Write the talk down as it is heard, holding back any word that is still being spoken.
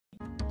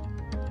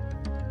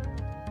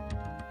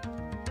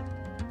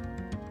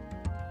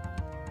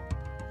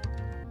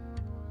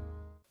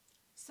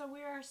So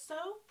we are so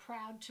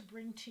proud to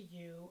bring to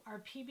you our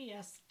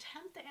PBS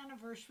 10th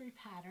anniversary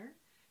pattern,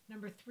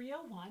 number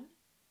 301.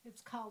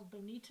 It's called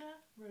Bonita,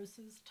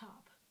 Rosa's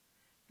Top.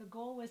 The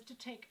goal was to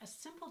take a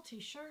simple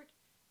t-shirt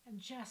and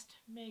just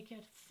make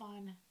it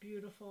fun,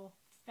 beautiful,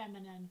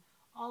 feminine,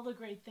 all the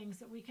great things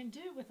that we can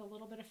do with a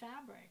little bit of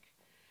fabric.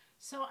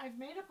 So I've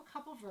made up a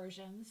couple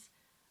versions.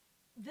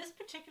 This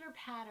particular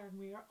pattern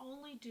we are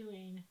only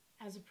doing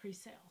as a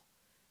pre-sale.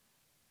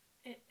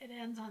 It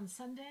ends on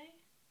Sunday.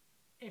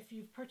 If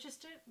you've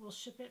purchased it, we'll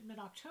ship it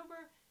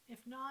mid-October. If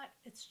not,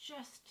 it's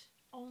just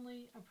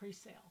only a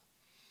pre-sale.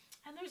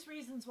 And there's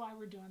reasons why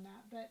we're doing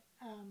that, but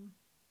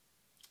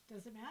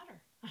doesn't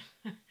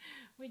matter.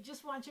 We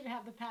just want you to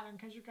have the pattern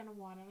because you're going to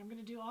want it. I'm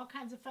going to do all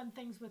kinds of fun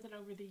things with it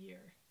over the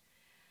year.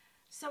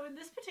 So in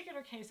this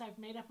particular case, I've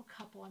made up a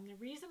couple, and the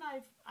reason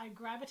I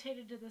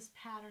gravitated to this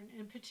pattern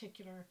in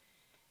particular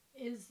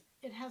is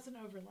it has an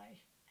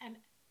overlay. And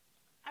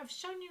I've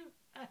shown you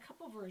a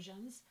couple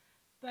versions,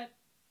 but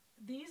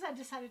these I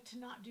decided to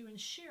not do in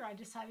sheer. I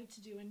decided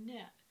to do in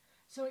knit.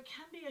 So it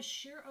can be a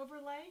sheer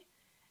overlay,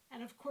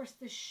 and of course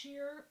the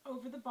sheer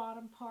over the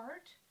bottom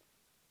part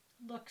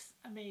looks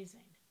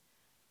amazing.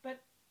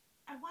 But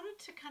I wanted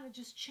to kind of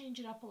just change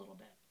it up a little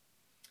bit.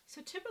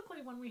 So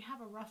typically when we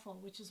have a ruffle,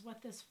 which is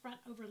what this front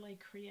overlay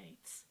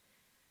creates,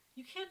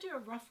 you can't do a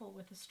ruffle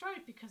with a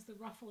stripe because the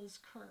ruffle is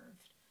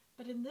curved.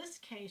 But in this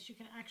case, you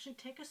can actually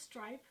take a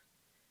stripe,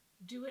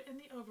 do it in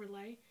the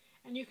overlay,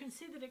 and you can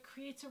see that it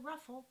creates a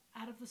ruffle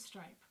out of the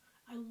stripe.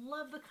 I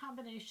love the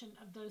combination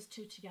of those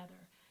two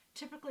together.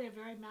 Typically a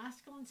very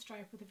masculine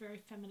stripe with a very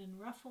feminine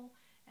ruffle,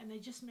 and they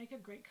just make a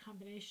great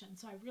combination.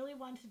 So I really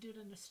wanted to do it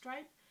in a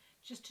stripe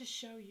just to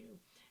show you.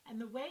 And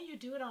the way you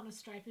do it on a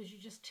stripe is you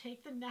just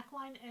take the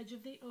neckline edge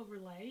of the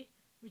overlay,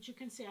 which you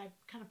can see, I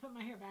kind of put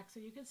my hair back so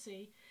you can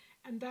see,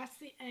 and that's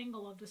the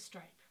angle of the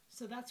stripe.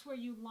 So that's where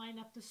you line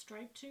up the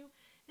stripe to.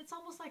 It's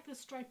almost like the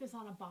stripe is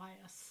on a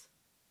bias,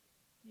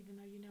 even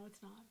though you know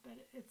it's not, but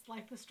it's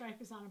like the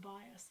stripe is on a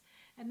bias.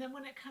 And then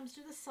when it comes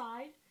to the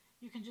side,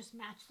 you can just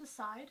match the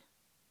side,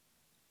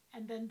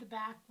 and then the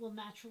back will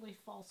naturally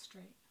fall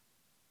straight.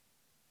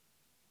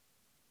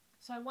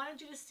 So I wanted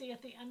you to see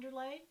at the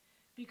underlay,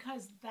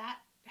 because that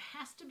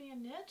has to be a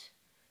knit,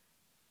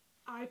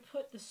 I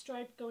put the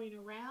stripe going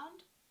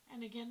around,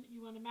 and again,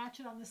 you want to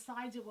match it on the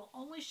sides. It will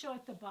only show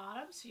at the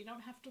bottom, so you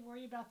don't have to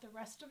worry about the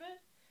rest of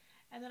it.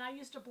 And then I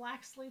used a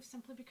black sleeve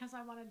simply because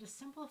I wanted to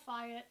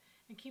simplify it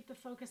and keep the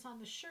focus on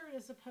the shirt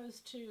as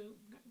opposed to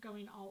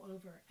going all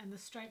over. And the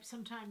stripe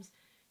sometimes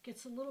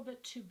gets a little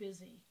bit too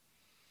busy.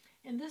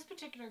 In this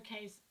particular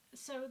case,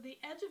 so the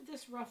edge of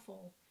this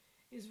ruffle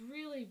is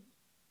really,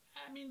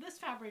 I mean, this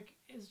fabric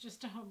is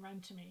just a home run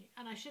to me.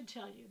 And I should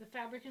tell you, the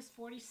fabric is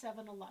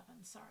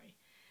 4711, sorry.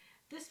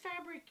 This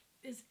fabric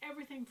is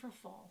everything for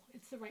fall.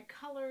 It's the right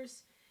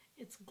colors.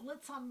 It's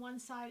glitz on one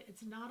side.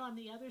 It's not on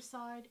the other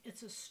side.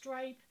 It's a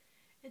stripe.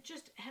 It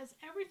just has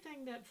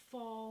everything that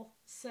fall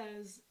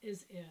says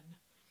is in.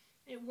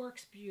 It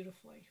works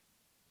beautifully.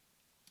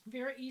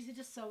 Very easy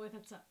to sew with.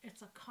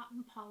 It's a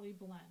cotton poly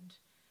blend.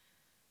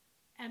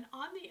 And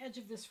on the edge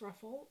of this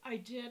ruffle, I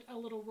did a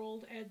little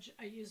rolled edge.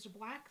 I used a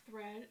black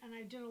thread, and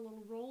I did a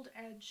little rolled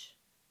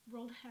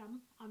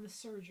hem on the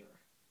serger.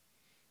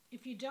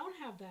 If you don't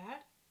have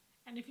that,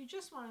 and if you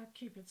just want to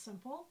keep it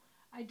simple,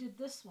 I did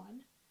this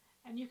one,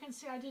 and you can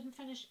see I didn't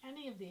finish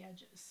any of the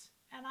edges.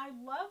 And I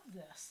love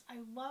this. I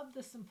love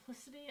the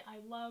simplicity. I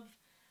love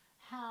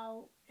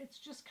how it's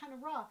just kind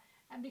of raw.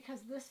 And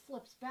because this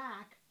flips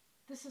back,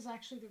 this is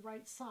actually the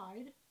right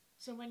side.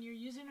 So when you're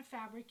using a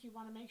fabric, you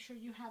want to make sure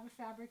you have a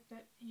fabric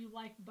that you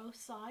like both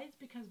sides,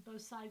 because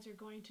both sides are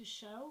going to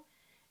show.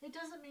 It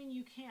doesn't mean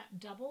you can't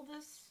double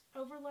this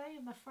overlay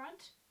in the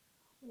front,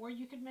 or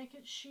you could make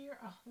it sheer.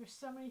 Oh, there's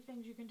so many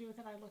things you can do with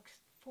it. I look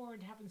forward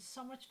to having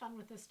so much fun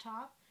with this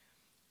top.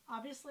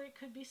 Obviously, it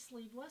could be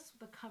sleeveless.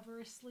 The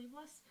cover is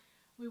sleeveless.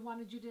 We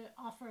wanted you to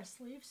offer a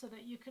sleeve so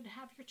that you could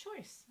have your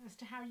choice as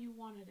to how you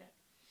wanted it.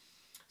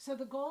 So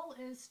the goal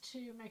is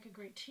to make a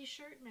great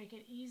t-shirt, make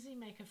it easy,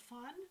 make it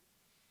fun,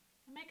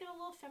 and make it a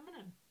little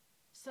feminine.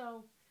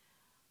 So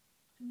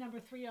number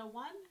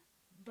 301,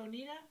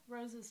 Bonita,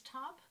 Rosa's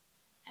Top,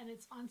 and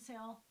it's on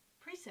sale,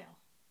 pre-sale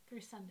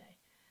through Sunday.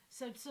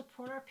 So to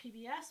support our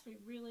PBS, we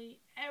really,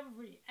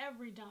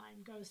 every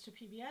dime goes to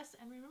PBS.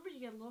 And remember, you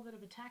get a little bit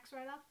of a tax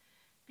write-off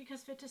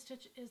because Fit to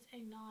Stitch is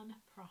a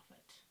non-profit.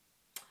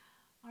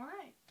 All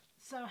right,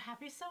 so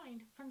happy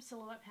sewing from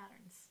Silhouette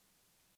Patterns.